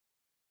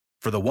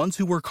For the ones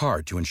who work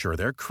hard to ensure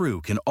their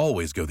crew can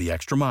always go the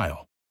extra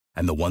mile,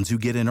 and the ones who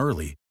get in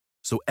early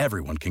so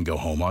everyone can go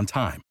home on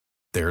time,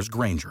 there's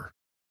Grainger,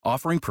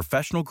 offering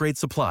professional-grade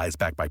supplies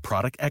backed by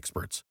product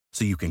experts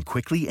so you can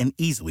quickly and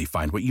easily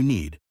find what you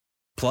need.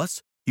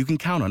 Plus, you can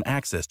count on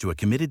access to a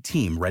committed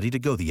team ready to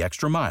go the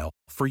extra mile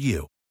for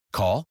you.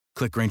 Call,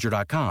 click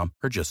Grainger.com,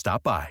 or just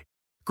stop by.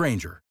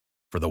 Grainger,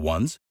 for the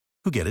ones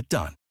who get it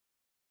done.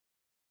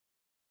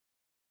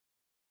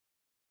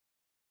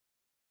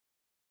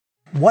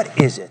 What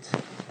is it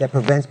that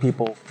prevents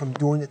people from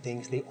doing the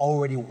things they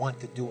already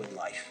want to do in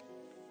life?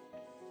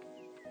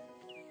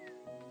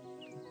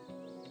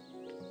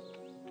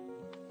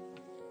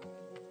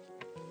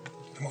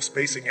 The most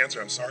basic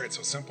answer, I'm sorry it's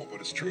so simple,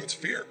 but it's true, it's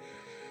fear.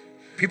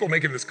 People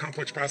make it this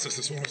complex process.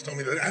 This woman was telling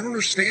me that I don't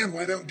understand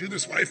why I don't do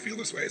this, why I feel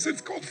this way. I said,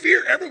 it's called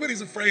fear. Everybody's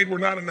afraid we're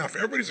not enough.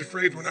 Everybody's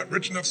afraid we're not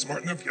rich enough,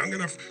 smart enough, young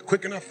enough,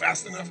 quick enough,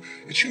 fast enough.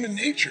 It's human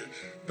nature.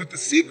 But the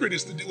secret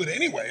is to do it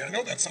anyway. I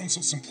know that sounds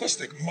so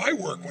simplistic. My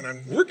work when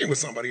I'm working with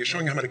somebody is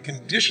showing them how to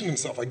condition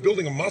themselves, like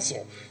building a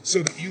muscle,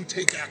 so that you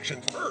take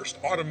action first,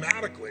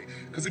 automatically.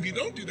 Because if you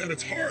don't do that,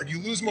 it's hard. You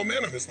lose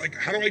momentum. It's like,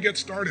 how do I get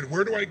started?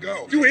 Where do I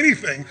go? Do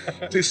anything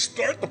to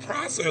start the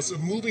process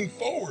of moving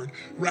forward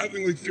rather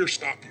than let fear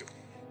stop you.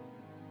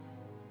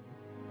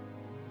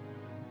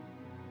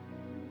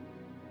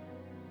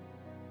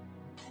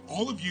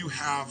 All of you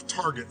have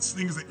targets,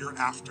 things that you're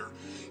after.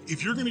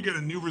 If you're going to get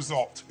a new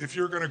result, if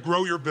you're going to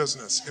grow your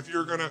business, if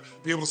you're going to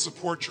be able to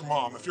support your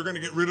mom, if you're going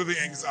to get rid of the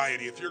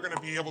anxiety, if you're going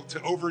to be able to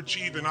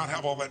overachieve and not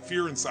have all that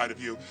fear inside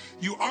of you,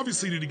 you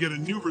obviously need to get a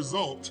new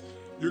result.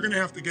 You're going to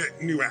have to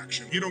get new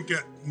action. You don't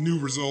get new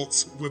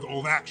results with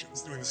old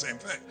actions doing the same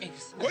thing.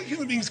 Exactly. What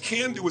human beings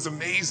can do is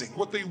amazing.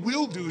 What they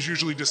will do is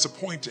usually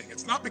disappointing.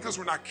 It's not because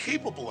we're not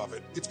capable of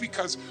it. It's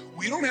because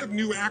we don't have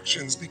new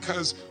actions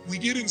because we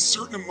get in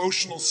certain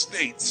emotional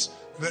states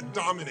that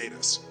dominate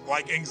us,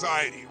 like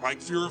anxiety, like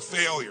fear of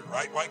failure,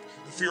 right? Like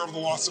the fear of the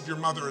loss of your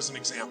mother as an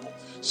example.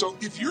 So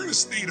if you're in a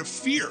state of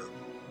fear,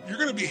 you're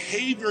going to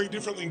behave very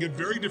differently and get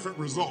very different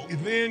results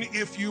than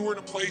if you were in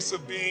a place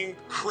of being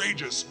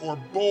courageous or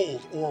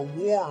bold or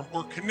warm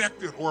or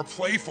connected or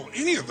playful,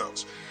 any of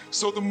those.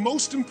 So the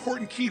most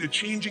important key to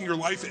changing your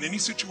life in any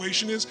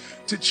situation is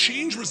to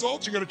change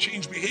results, you got to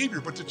change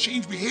behavior. But to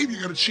change behavior,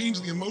 you got to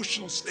change the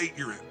emotional state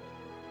you're in.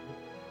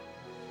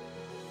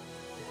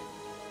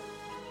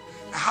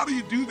 How do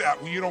you do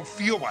that when you don't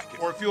feel like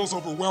it or it feels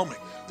overwhelming?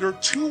 There are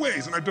two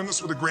ways, and I've done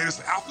this with the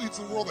greatest athletes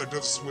in the world. I've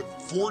done this with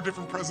 4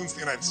 different presidents of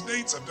the United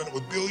States. I've done it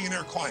with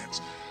billionaire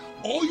clients.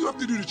 All you have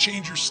to do to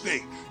change your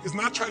state is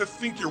not try to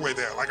think your way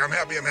there. Like, I'm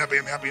happy, and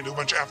do a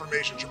bunch of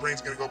affirmations. Your brain's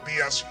going to go,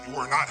 BS, you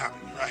are not happy,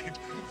 right?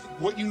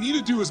 What you need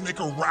to do is make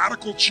a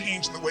radical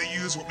change in the way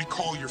you use what we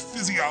call your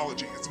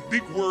physiology. It's a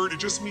big word. It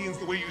just means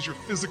the way you use your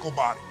physical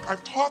body.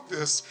 I've taught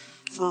this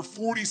for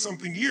 40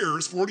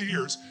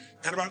 years.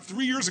 And about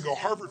 3 years ago,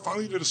 Harvard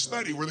finally did a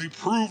study where they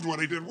proved what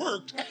I did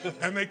worked,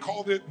 and they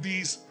called it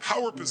these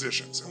power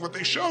positions. And what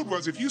they showed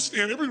was if you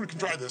stand, everyone can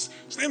try this,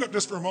 stand up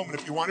just for a moment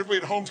if you want.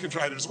 Everybody at home can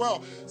try it as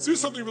well. So do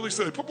something really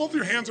silly. Put both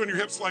your hands on your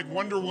hips like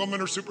Wonder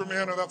Woman or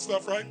Superman or that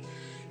stuff, right?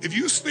 If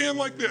you stand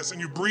like this and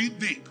you breathe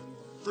deep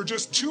for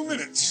just 2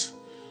 minutes,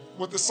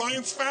 what the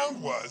science found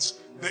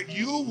was that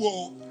you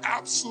will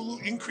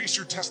absolutely increase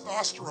your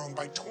testosterone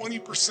by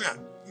 20%,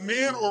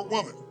 man or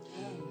woman.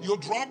 You'll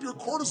drop your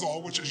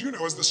cortisol, which as you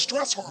know is the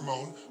stress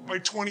hormone, by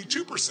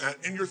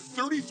 22%, and you're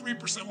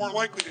 33% more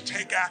likely to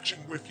take action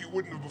if you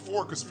wouldn't have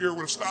before because fear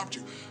would have stopped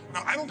you.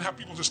 Now, I don't have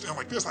people just stand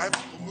like this. I have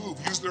people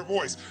move, use their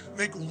voice,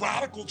 make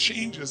radical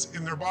changes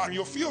in their body.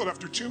 You'll feel it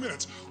after 2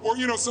 minutes. Or,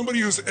 somebody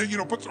who's,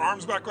 puts their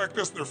arms back like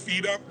this, their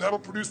feet up, that'll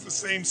produce the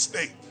same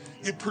state.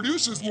 It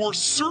produces more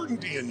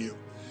certainty in you,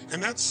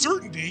 and that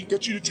certainty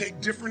gets you to take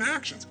different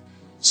actions.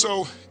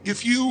 So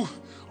if you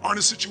are in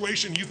a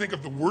situation, you think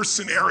of the worst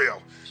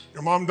scenario,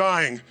 your mom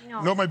dying,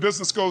 no, my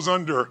business goes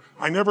under,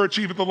 I never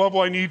achieve at the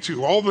level I need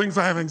to, all the things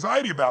I have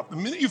anxiety about. The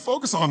minute you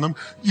focus on them,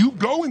 you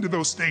go into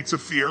those states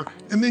of fear,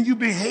 and then you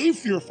behave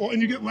fearful,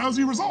 and you get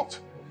lousy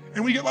results.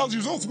 And when you get lousy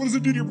results, what does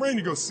it do to your brain?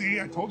 You go,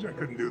 see, I told you I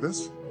couldn't do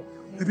this.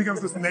 It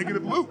becomes this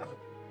negative loop.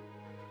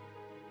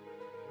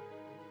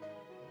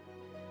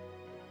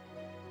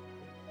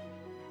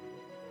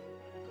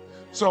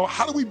 So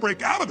how do we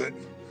break out of it?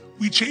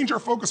 We change our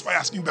focus by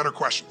asking better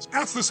questions.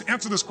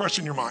 Answer this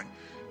question in your mind.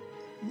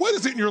 What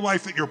is it in your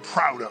life that you're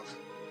proud of?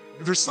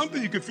 If there's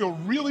something you could feel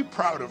really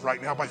proud of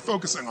right now by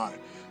focusing on it,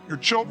 your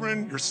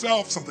children,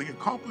 yourself, something you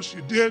accomplished,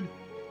 you did,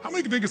 how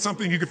many can think of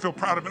something you could feel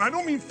proud of? And I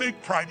don't mean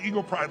fake pride,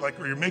 ego pride, like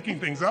where you're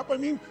making things up. I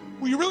mean,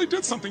 well, you really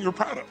did something you're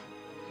proud of.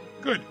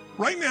 Good.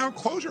 Right now,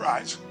 close your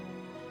eyes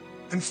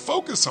and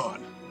focus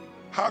on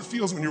how it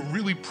feels when you're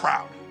really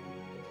proud.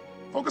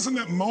 Focus on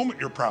that moment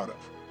you're proud of.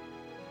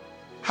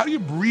 How do you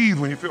breathe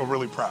when you feel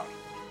really proud?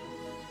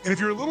 And if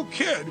you're a little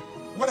kid,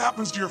 what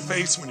happens to your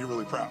face when you're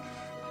really proud?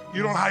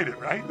 You don't hide it,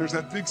 right? There's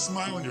that big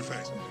smile on your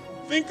face.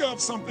 Think of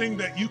something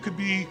that you could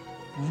be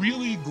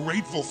really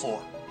grateful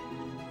for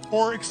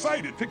or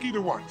excited. Pick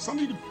either one.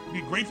 Something you could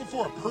be grateful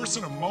for, a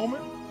person, a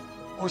moment,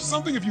 or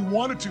something if you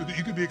wanted to that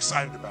you could be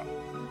excited about.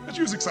 Let's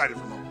use excited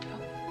for a moment.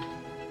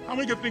 How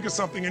many can think of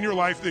something in your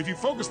life that if you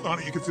focused on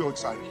it, you could feel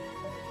excited?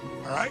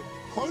 All right,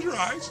 close your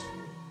eyes.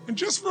 And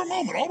just for a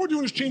moment, all we're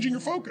doing is changing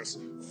your focus.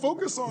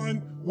 Focus on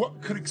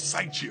what could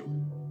excite you.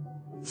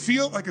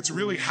 Feel like it's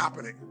really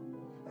happening.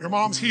 Your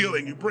mom's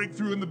healing, you break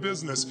through in the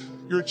business,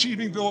 you're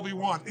achieving the goal you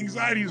want.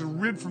 Anxiety is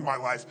rid from my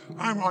life.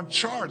 I'm on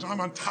charge, I'm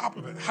on top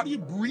of it. How do you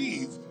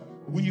breathe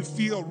when you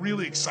feel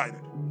really excited?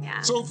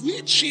 Yeah. So if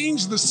we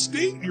change the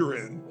state you're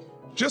in,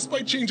 just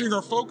by changing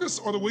our focus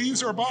or the way we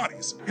use our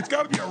bodies, it's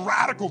got to be a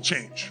radical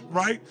change,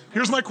 right?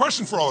 Here's my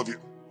question for all of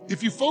you.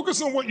 If you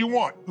focus on what you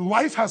want,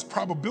 life has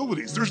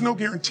probabilities. There's no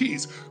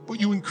guarantees, but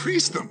you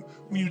increase them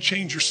when you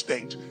change your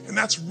state. And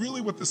that's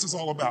really what this is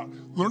all about.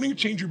 Learning to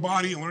change your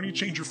body and learning to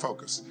change your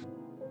focus.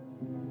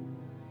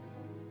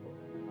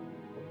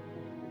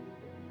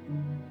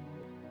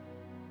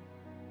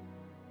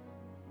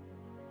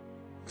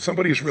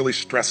 Somebody is really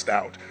stressed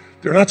out.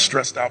 They're not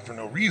stressed out for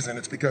no reason.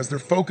 It's because they're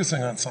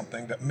focusing on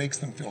something that makes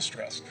them feel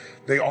stressed.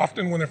 They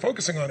often, when they're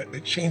focusing on it,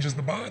 it changes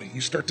the body.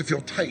 You start to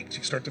feel tight.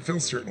 You start to feel a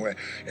certain way.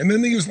 And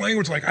then they use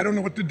language like, I don't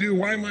know what to do.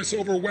 Why am I so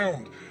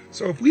overwhelmed?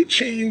 So if we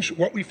change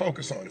what we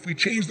focus on, if we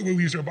change the way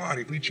we use our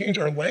body, if we change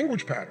our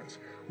language patterns,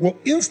 we'll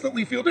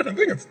instantly feel different.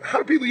 Think of how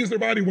do people use their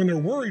body when they're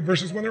worried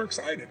versus when they're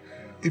excited.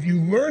 If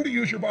you learn to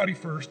use your body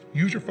first,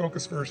 use your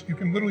focus first, you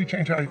can literally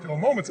change how you feel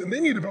in moments, and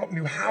then you develop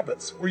new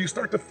habits where you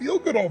start to feel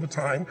good all the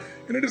time,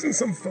 and it isn't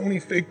some phony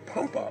fake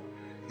pump up.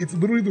 It's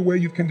literally the way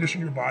you've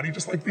conditioned your body.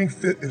 Just like being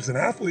fit as an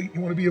athlete,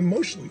 you want to be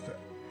emotionally fit.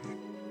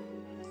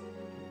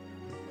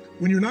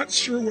 When you're not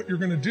sure what you're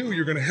going to do,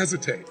 you're going to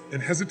hesitate,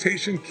 and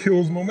hesitation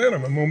kills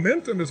momentum, and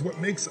momentum is what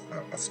makes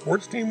a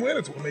sports team win.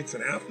 It's what makes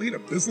an athlete, a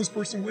business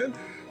person win.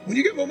 When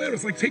you get momentum,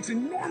 it's like it takes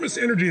enormous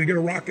energy to get a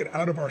rocket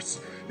out of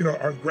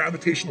our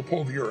gravitational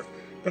pull of the Earth.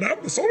 But out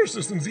of the solar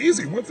system is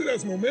easy. Once it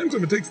has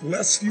momentum, it takes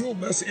less fuel,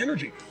 less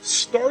energy.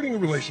 Starting a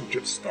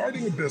relationship,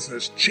 starting a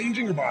business,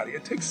 changing your body,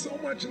 it takes so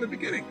much in the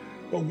beginning.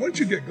 But once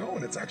you get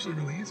going, it's actually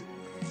really easy.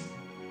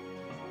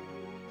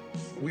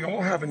 We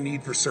all have a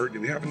need for certainty.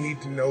 We have a need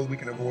to know we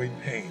can avoid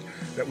pain,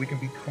 that we can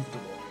be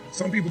comfortable.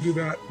 Some people do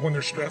that when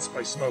they're stressed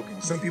by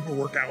smoking. Some people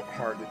work out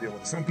hard to deal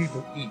with it. Some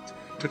people eat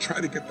to try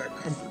to get that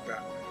comfort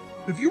back.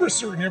 If you were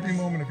certain every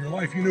moment of your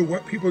life, you knew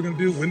what people are going to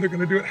do, when they're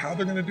going to do it, how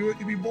they're going to do it,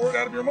 you'd be bored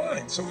out of your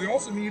mind. So we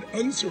also need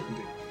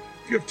uncertainty.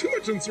 If you have too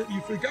much uncertainty,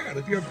 you freak out.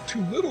 If you have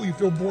too little, you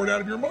feel bored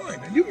out of your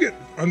mind. And you get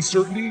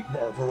uncertainty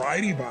or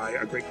variety by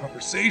a great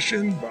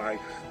conversation, by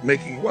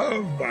making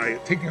love, by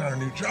taking on a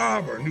new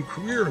job or a new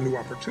career, a new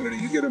opportunity.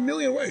 You get a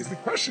million ways. The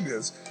question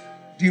is,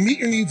 do you meet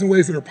your needs in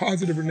ways that are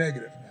positive or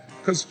negative?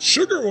 Because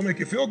sugar will make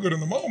you feel good in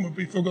the moment,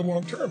 but you feel good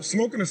long term.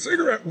 Smoking a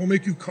cigarette will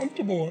make you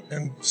comfortable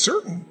and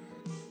certain.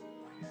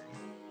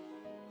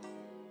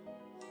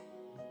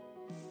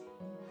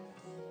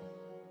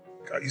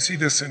 You see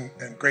this in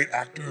great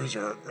actors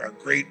or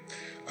great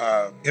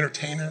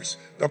entertainers.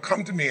 They'll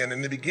come to me, and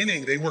in the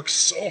beginning, they work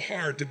so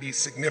hard to be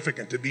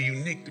significant, to be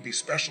unique, to be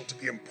special, to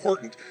be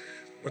important.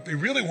 What they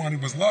really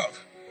wanted was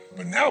love.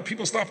 But now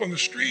people stop on the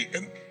street,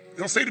 and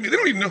they'll say to me, they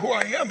don't even know who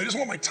I am. They just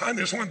want my time.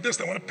 They just want this.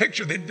 They want a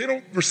picture. They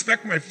don't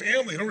respect my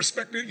family. They don't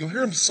respect it. You'll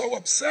hear them so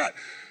upset.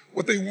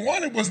 What they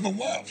wanted was the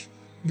love.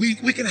 We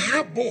can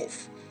have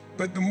both.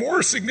 But the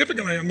more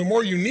significant I am, the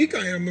more unique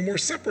I am, the more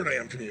separate I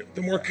am from you.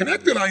 The more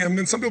connected I am,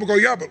 then some people go,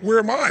 yeah, but where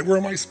am I? Where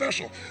am I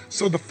special?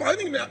 So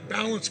finding that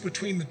balance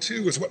between the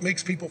two is what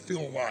makes people feel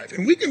alive.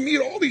 And we can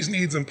meet all these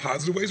needs in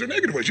positive ways or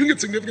negative ways. You can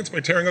get significance by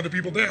tearing other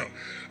people down.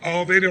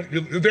 Oh,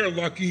 they're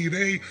lucky.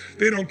 They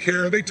don't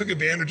care. They took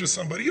advantage of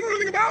somebody. You don't know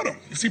anything about them.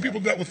 You see people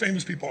dealt with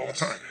famous people all the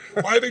time.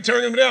 Why are they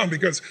tearing them down?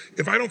 Because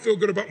if I don't feel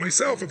good about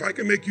myself, if I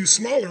can make you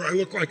smaller, I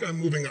look like I'm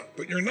moving up.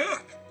 But you're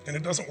not, and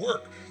it doesn't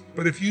work.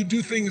 But if you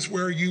do things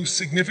where you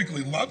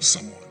significantly love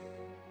someone,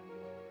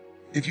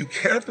 if you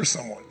care for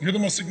someone, you're the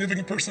most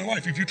significant person in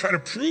life. If you try to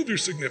prove you're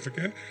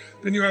significant,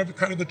 then you have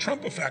kind of the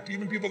Trump effect.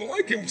 Even people that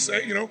like him will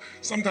say,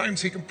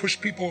 sometimes he can push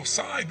people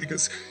aside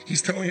because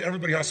he's telling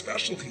everybody how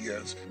special he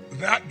is.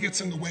 That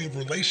gets in the way of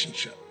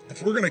relationship.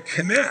 If we're going to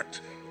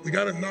connect, we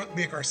got to not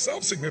make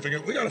ourselves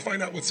significant. We got to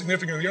find out what's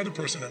significant in the other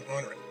person and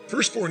honor it.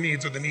 First four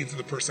needs are the needs of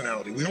the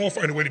personality. We all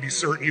find a way to be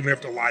certain, even if we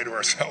have to lie to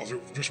ourselves or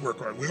just work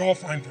hard. We all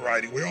find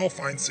variety. We all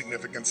find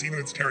significance, even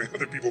if it's tearing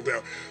other people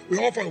down. We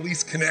all find at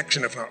least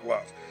connection, if not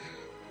love.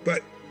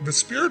 But the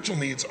spiritual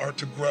needs are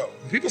to grow.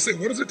 When people say,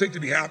 what does it take to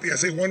be happy? I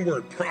say one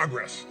word,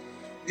 progress.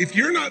 If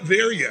you're not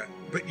there yet,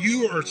 but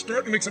you are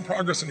starting to make some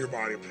progress in your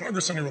body, or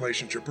progress on your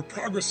relationship, or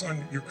progress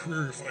on your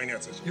career, your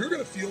finances, you're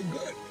going to feel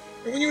good.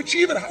 And when you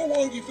achieve it, how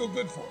long do you feel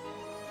good for?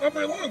 Not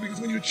very long,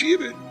 because when you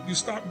achieve it, you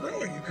stop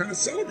growing. You kind of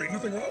celebrate.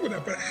 Nothing wrong with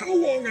that. But how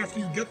long after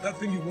you get that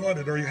thing you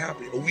wanted are you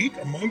happy? A week,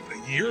 a month,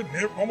 a year?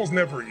 Almost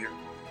never a year.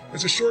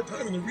 It's a short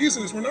time. And the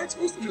reason is we're not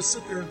supposed to just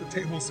sit there at the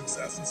table of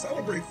success and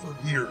celebrate for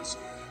years.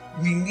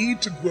 We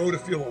need to grow to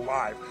feel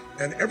alive.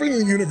 And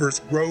everything in the universe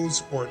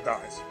grows or it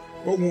dies.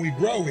 But when we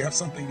grow, we have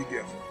something to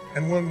give.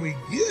 And when we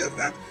give,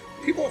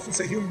 people often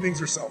say human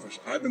beings are selfish.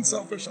 I've been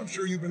selfish. I'm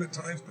sure you've been at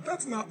times. But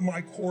that's not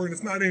my core, and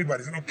it's not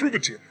anybody's. And I'll prove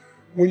it to you.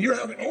 When you're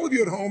having, all of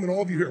you at home and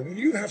all of you here, when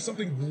you have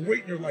something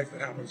great in your life that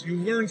happens, you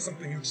learn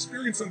something, you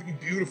experience something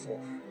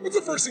beautiful, what's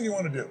the first thing you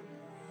want to do?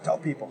 Tell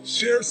people.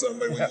 Share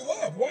somebody you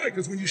love. Why?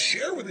 Because when you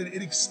share with it,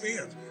 it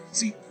expands.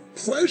 See,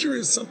 pleasure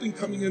is something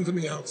coming in from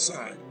the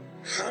outside.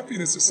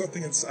 Happiness is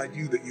something inside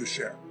you that you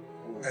share.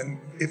 And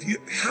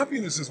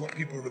happiness is what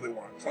people really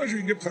want. Pleasure, you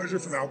can get pleasure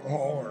from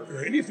alcohol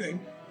or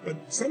anything, but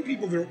some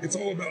people, it's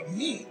all about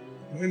me.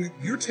 When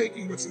you're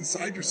taking what's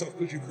inside yourself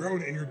because you've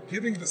grown and you're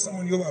giving to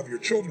someone you love, your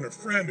children, a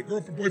friend, a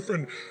girlfriend,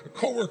 boyfriend, a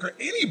coworker,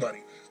 anybody,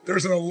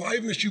 there's an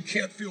aliveness you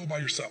can't feel by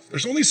yourself.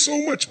 There's only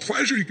so much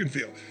pleasure you can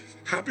feel.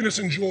 Happiness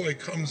and joy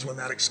comes when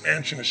that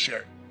expansion is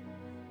shared.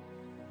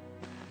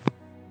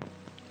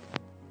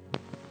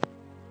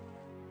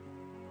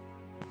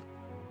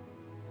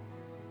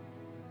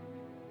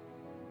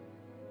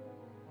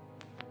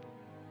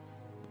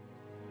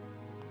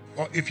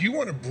 If you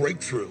want a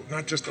breakthrough,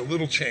 not just a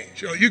little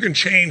change, you can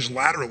change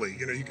laterally.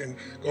 You can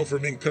go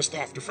from being pissed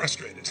off to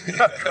frustrated.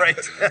 Right.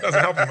 Doesn't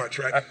help you much,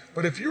 right?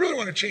 But if you really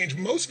want to change,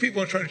 most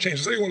people are trying to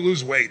change. Say you want to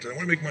lose weight and they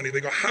want to make money.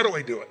 They go, how do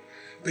I do it?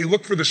 They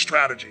look for the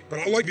strategy. But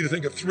I'd like you to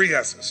think of 3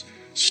 S's.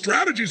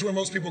 Strategy is where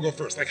most people go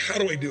first. Like, how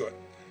do I do it?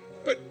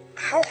 But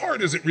how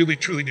hard is it really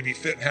truly to be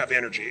fit and have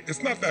energy?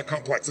 It's not that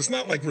complex. It's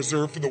not like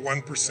reserved for the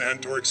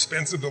 1% or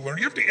expensive to learn.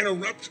 You have to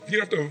interrupt.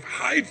 You have to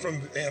hide from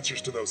the answers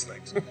to those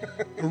things.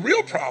 The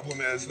real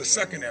problem is the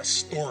second S,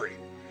 story.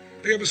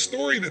 They have a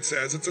story that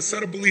says it's a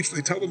set of beliefs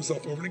they tell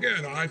themselves over and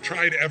again. I've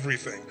tried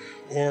everything.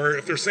 Or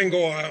if they're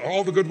single,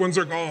 all the good ones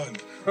are gone.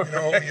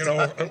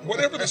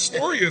 Whatever the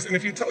story is. And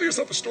if you tell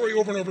yourself a story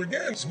over and over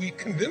again, so we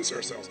convince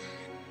ourselves.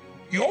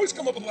 You always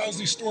come up with a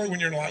lousy story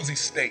when you're in a lousy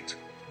state.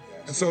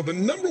 And so the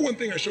number one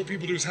thing I show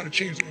people to do is how to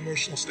change their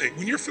emotional state.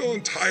 When you're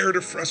feeling tired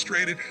or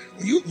frustrated,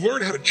 when you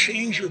learn how to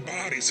change your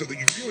body so that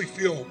you really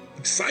feel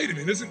excited,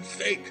 it isn't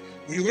fake.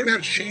 When you learn how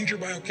to change your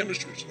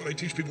biochemistry, which is what I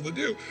teach people to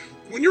do,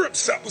 when you're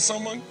upset with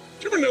someone,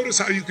 do you ever notice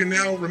how you can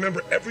now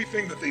remember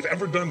everything that they've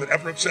ever done that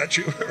ever upset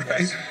you,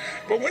 right?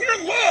 But when you're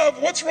in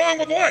love, what's wrong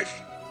with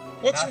life?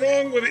 What's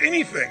wrong with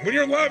anything? When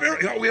you're in love,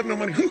 we have no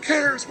money. Who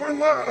cares? We're in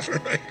love,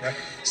 right?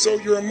 So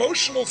your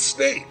emotional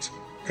state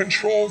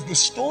controls the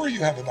story you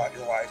have about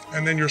your life,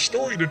 and then your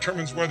story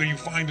determines whether you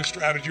find a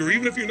strategy, or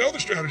even if you know the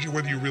strategy,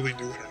 whether you really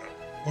do it or not.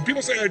 When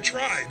people say I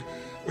tried,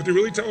 what they're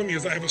really telling me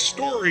is I have a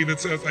story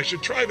that says I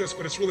should try this,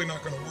 but it's really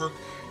not going to work.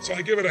 So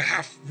I give it a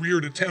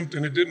half-reared attempt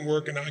and it didn't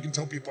work, and now I can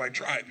tell people I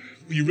tried.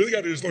 What you really got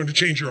to do is learn to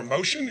change your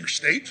emotion, your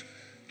state,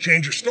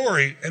 change your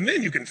story, and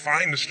then you can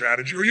find the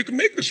strategy, or you can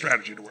make the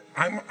strategy to work.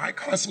 I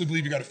constantly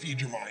believe you got to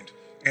feed your mind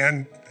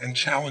and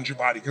challenge your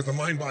body, because the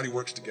mind-body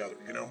works together.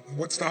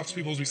 What stops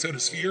people, as we said,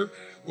 is fear.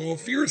 Well,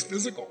 fear is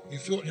physical. You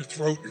feel it in your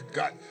throat, your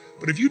gut.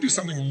 But if you do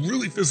something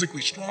really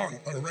physically strong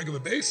on a regular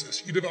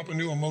basis, you develop a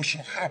new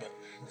emotional habit.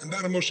 And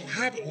that emotional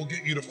habit will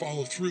get you to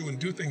follow through and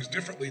do things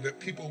differently that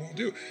people won't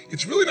do.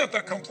 It's really not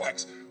that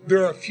complex.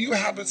 There are a few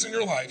habits in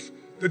your life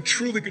that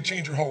truly could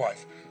change your whole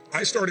life.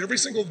 I start every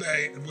single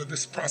day with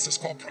this process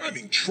called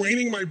priming,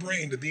 training my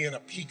brain to be in a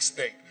peak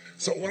state.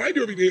 So what I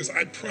do every day is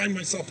I prime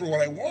myself for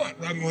what I want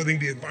rather than letting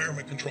the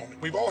environment control me.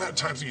 We've all had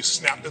times where you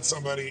snapped at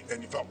somebody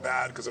and you felt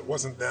bad because it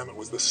wasn't them, it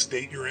was the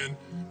state you're in,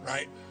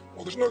 right?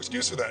 Well, there's no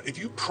excuse for that. If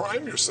you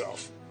prime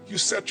yourself, you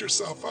set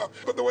yourself up.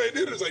 But the way I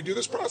did it is I do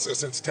this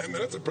process. It's 10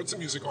 minutes, I put some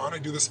music on, I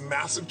do this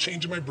massive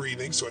change in my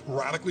breathing so it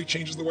radically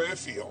changes the way I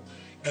feel.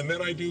 And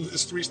then I do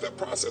this 3-step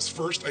process.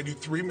 First, I do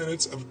 3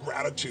 minutes of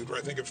gratitude where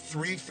I think of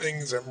 3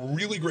 things I'm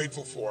really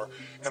grateful for,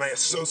 and I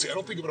associate. I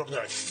don't think of it over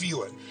there, I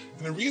feel it.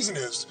 And the reason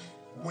is,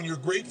 when you're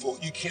grateful,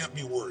 you can't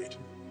be worried.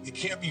 You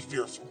can't be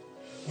fearful.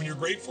 When you're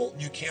grateful,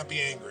 you can't be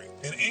angry.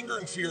 And anger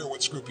and fear are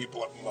what screw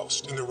people up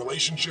most in their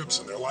relationships,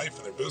 in their life,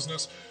 in their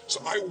business.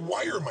 So I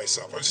wire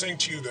myself. I was saying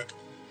to you that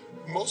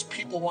most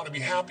people want to be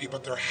happy,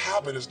 but their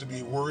habit is to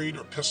be worried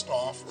or pissed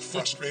off or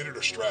frustrated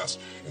or stressed.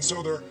 And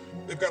so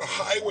they've got a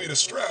highway to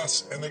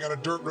stress and they got a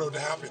dirt road to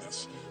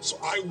happiness. So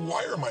I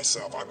wire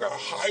myself. I've got a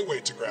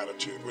highway to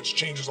gratitude, which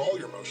changes all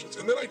your emotions.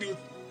 And then I do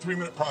a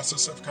 3-minute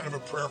process of kind of a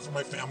prayer for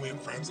my family and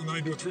friends. And then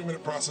I do a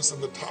 3-minute process of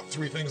the top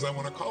 3 things I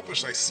want to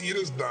accomplish. I see it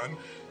as done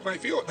and I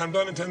feel it. I'm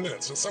done in 10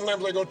 minutes. So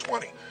sometimes I go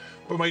 20,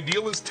 but my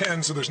deal is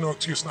 10, so there's no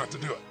excuse not to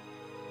do it.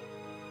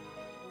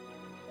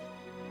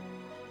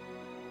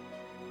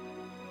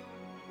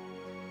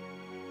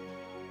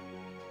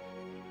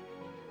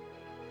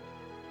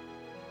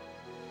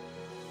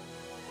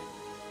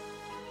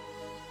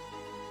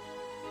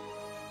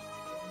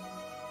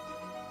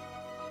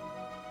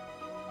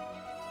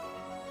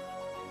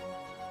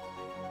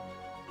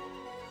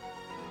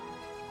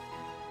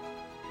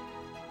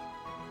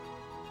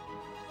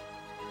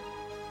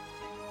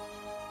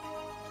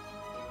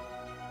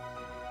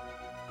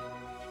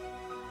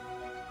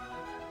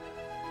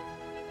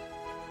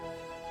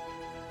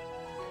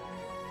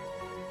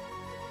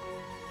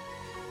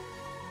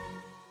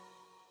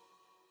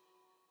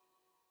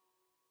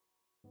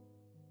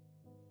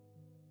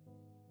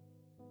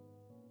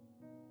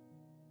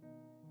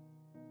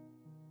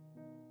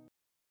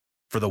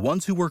 For the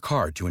ones who work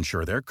hard to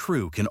ensure their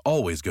crew can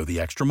always go the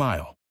extra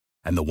mile,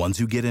 and the ones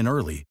who get in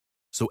early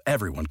so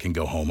everyone can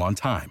go home on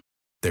time.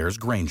 There's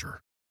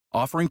Grainger,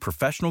 offering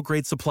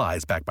professional-grade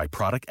supplies backed by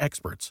product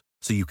experts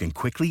so you can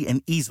quickly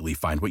and easily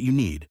find what you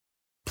need.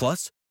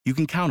 Plus, you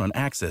can count on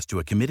access to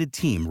a committed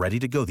team ready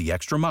to go the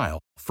extra mile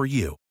for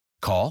you.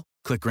 Call,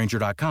 click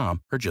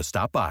Grainger.com, or just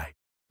stop by.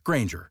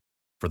 Grainger,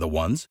 for the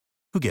ones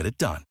who get it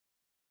done.